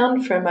my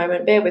sound for a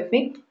moment. Bear with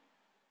me.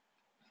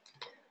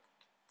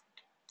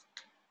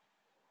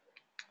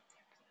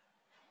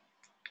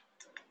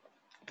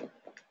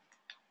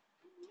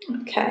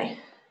 Okay.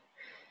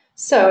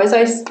 So as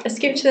I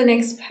skip to the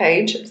next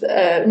page,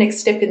 next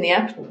step in the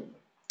app,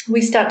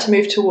 we start to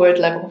move to word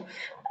level,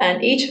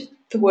 and each of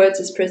the words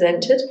is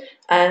presented,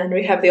 and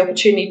we have the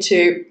opportunity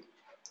to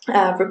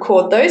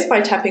record those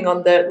by tapping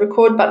on the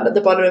record button at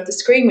the bottom of the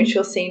screen, which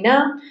you'll see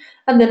now,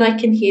 and then I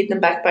can hear them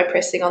back by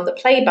pressing on the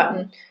play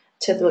button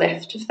to the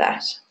left of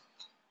that.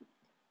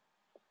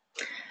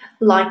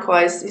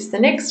 Likewise is the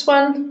next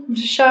one,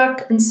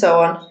 shark, and so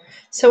on.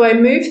 So I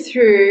move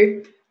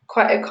through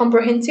quite a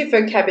comprehensive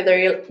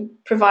vocabulary,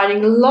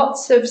 providing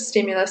lots of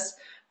stimulus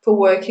for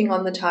working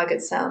on the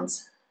target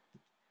sounds.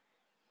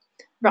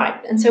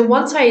 Right, and so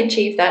once I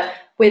achieve that,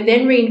 we're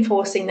then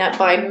reinforcing that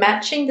by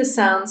matching the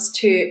sounds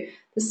to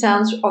the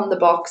sounds on the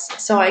box.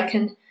 So I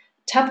can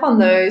tap on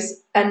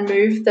those and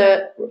move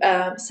the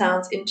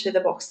sounds into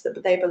the box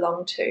that they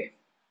belong to.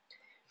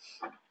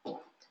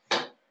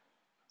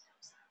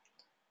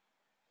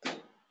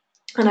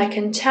 And I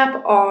can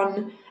tap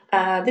on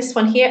this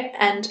one here,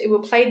 and it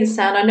will play the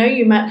sound. I know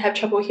you might have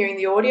trouble hearing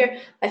the audio.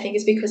 I think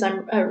it's because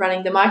I'm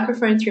running the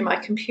microphone through my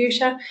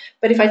computer.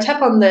 But if I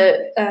tap on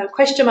the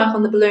question mark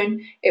on the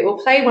balloon, it will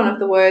play one of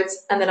the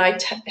words, and then I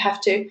have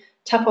to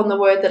tap on the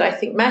word that I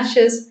think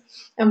matches.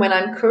 And when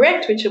I'm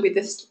correct, which will be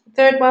this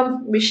third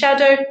one, we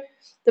shadow,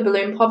 the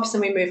balloon pops,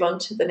 and we move on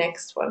to the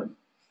next one.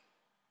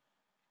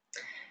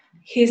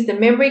 Here's the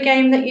memory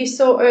game that you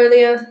saw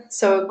earlier.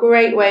 So a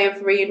great way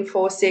of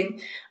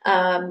reinforcing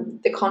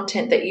the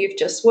content that you've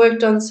just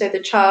worked on. So the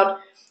child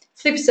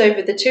flips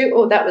over the two,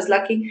 oh, that was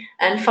lucky,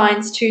 and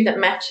finds two that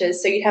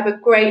matches. So you have a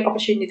great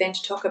opportunity then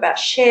to talk about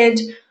shed.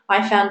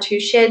 I found two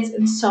sheds,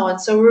 and so on.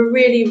 So a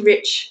really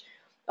rich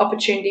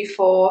opportunity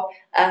for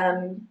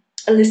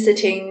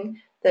eliciting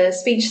the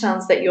speech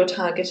sounds that you're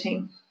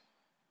targeting,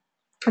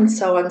 and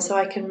so on. So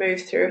I can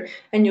move through,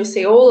 and you'll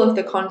see all of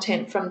the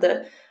content from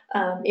the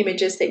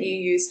images that you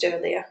used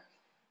earlier.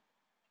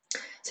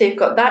 So you've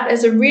got that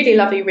as a really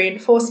lovely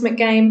reinforcement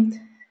game.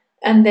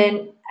 And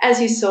then,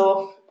 as you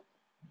saw,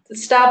 the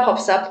star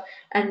pops up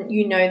and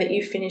you know that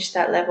you've finished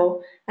that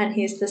level. And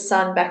here's the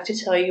sun back to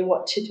tell you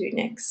what to do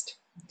next.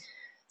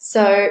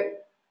 So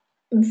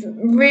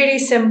really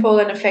simple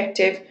and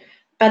effective,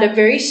 but a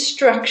very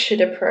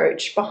structured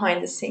approach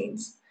behind the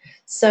scenes.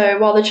 So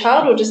while the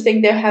child will just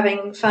think they're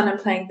having fun and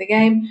playing the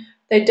game,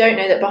 they don't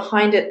know that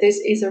behind it this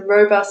is a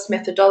robust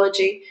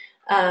methodology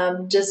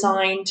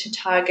designed to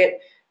target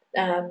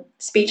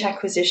speech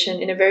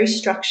acquisition in a very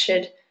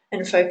structured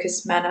and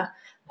focused manner,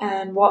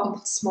 and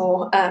what's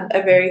more,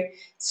 a very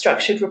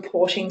structured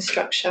reporting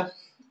structure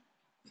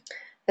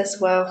as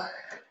well.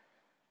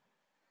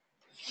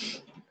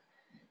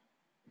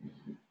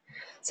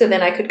 So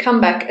then I could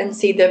come back and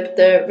see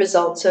the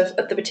results of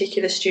the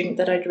particular student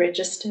that I'd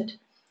registered.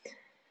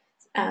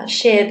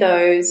 Share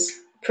those,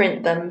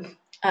 print them,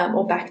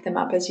 or back them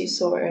up as you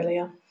saw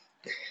earlier.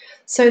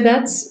 So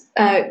that's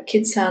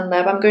Kids Sound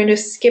Lab. I'm going to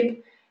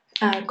skip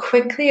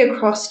quickly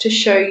across to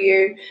show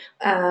you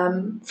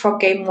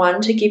Frog Game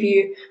 1 to give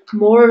you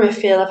more of a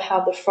feel of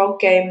how the Frog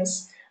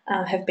Games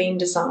have been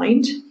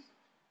designed.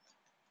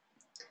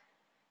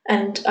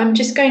 And I'm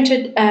just going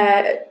to,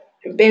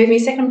 bear with me a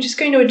second, I'm just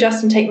going to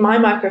adjust and take my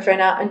microphone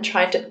out and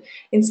try to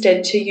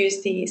instead to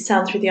use the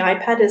sound through the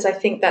iPad, as I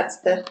think that's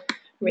the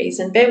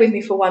reason. Bear with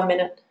me for 1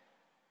 minute.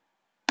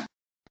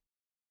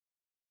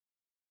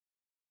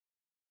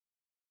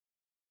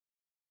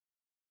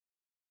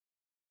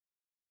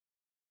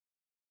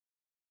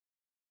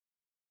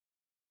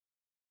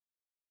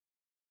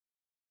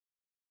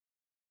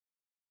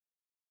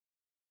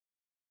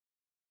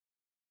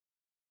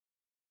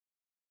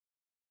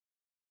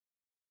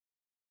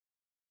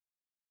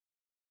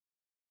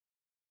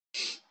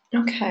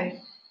 Okay.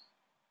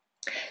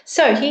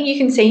 So here you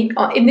can see,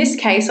 in this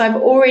case, I've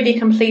already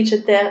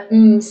completed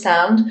the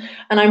sound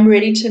and I'm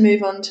ready to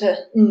move on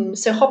to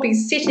So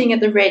Hoppy's sitting at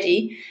the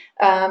ready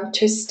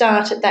to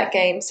start at that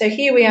game. So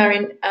here we are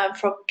in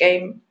Frog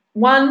Game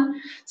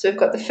 1. So we've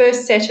got the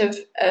first set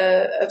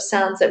of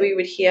sounds that we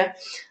would hear,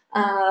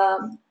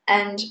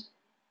 and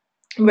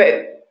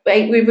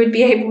we would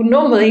be able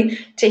normally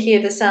to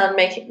hear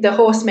the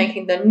horse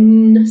making the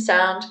n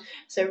sound,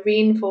 so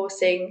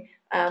reinforcing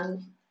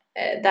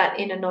that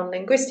in a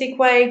non-linguistic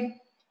way.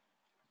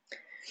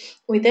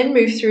 We then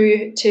move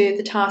through to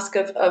the task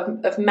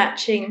of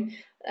matching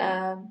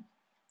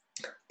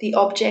the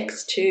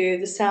objects to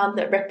the sound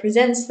that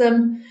represents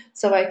them.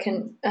 So I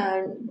can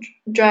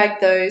drag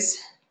the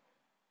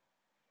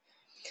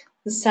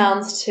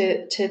sounds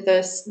to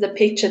the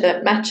picture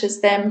that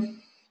matches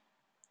them.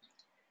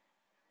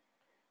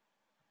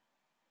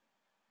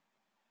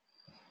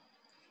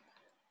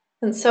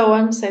 And so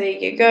on. So there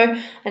you go.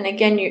 And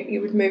again, you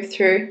would move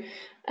through,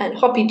 and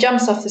Hoppy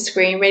jumps off the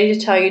screen, ready to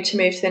tell you to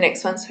move to the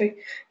next one. So you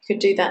could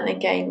do that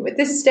again with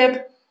this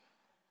step.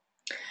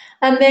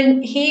 And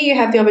then here you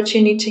have the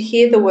opportunity to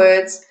hear the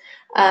words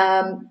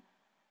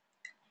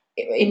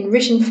in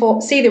written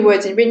form, see the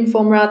words in written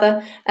form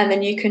rather, and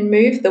then you can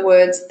move the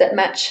words that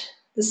match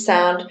the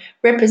sound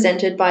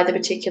represented by the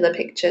particular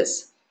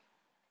pictures.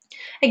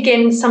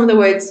 Again, some of the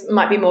words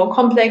might be more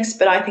complex,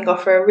 but I think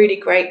offer a really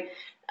great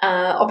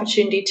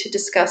opportunity to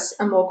discuss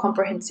a more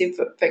comprehensive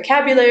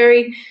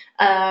vocabulary.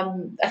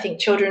 I think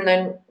children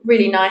learn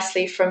really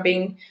nicely from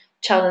being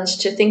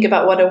challenged to think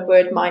about what a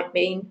word might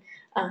mean,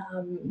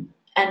 and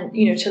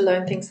to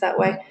learn things that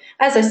way.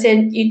 As I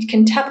said, you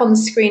can tap on the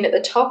screen at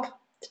the top,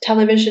 the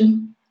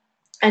television,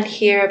 and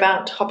hear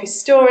about Hoppy's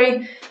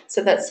story.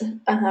 So that's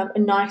a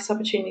nice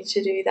opportunity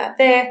to do that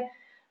there.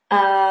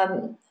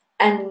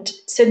 And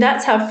so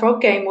that's how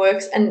Frog Game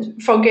works,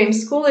 and Frog Game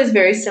School is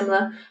very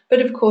similar, but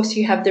of course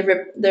you have the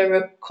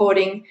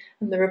recording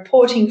and the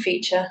reporting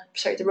feature,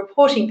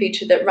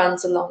 that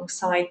runs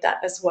alongside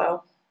that as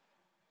well.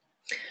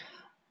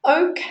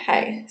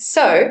 Okay,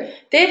 so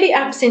they're the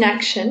apps in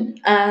action,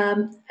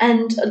 and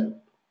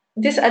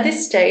at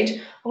this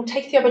stage, I'll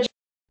take the opportunity.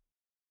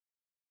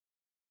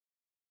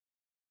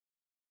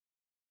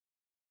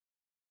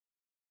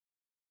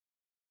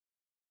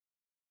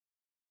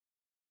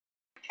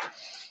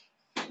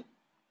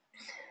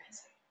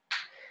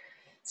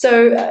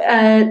 So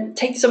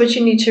take this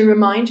opportunity to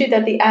remind you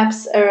that the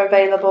apps are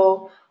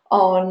available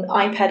on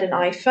iPad and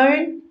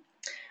iPhone,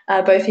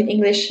 both in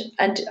English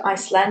and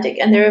Icelandic,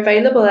 and they're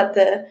available at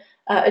the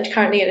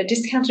currently at a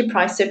discounted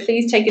price, so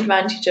please take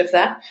advantage of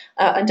that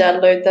and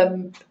download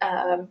them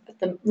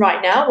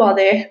right now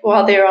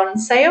while they're on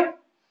sale.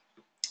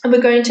 And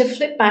we're going to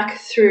flip back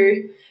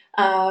through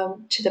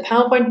to the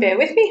PowerPoint. Bear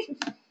with me.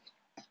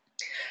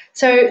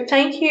 So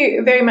thank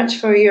you very much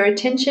for your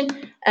attention.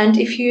 And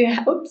if you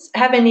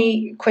have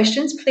any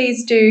questions,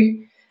 please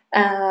do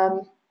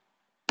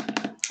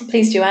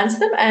answer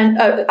them and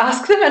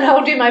ask them, and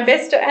I'll do my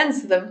best to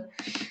answer them.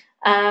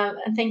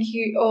 And thank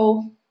you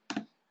all.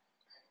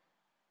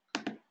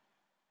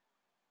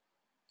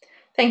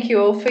 Thank you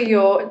all for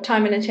your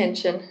time and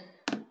attention.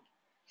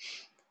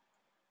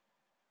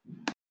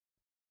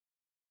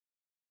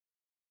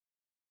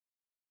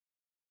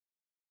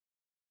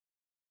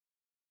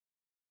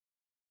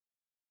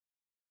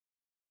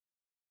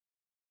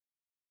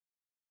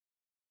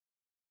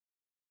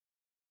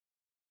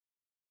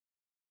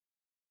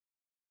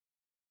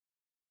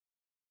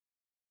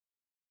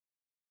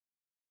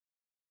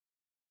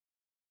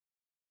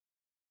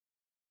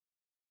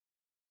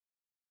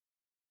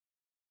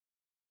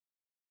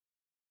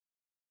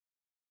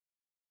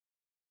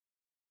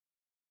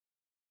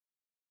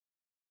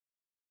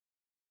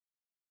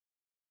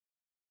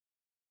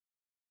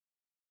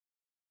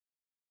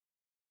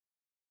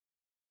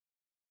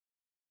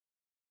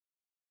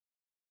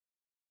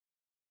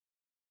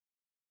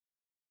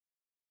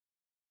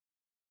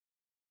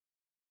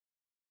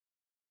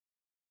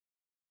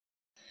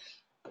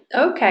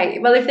 Okay,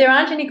 well, if there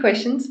aren't any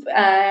questions,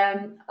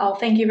 I'll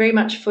thank you very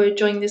much for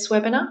joining this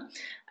webinar,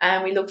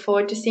 and we look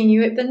forward to seeing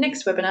you at the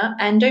next webinar.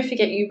 And don't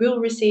forget, you will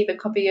receive a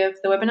copy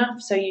of the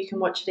webinar so you can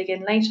watch it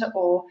again later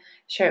or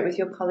share it with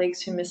your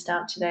colleagues who missed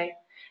out today.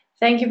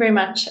 Thank you very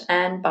much,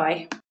 and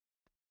bye.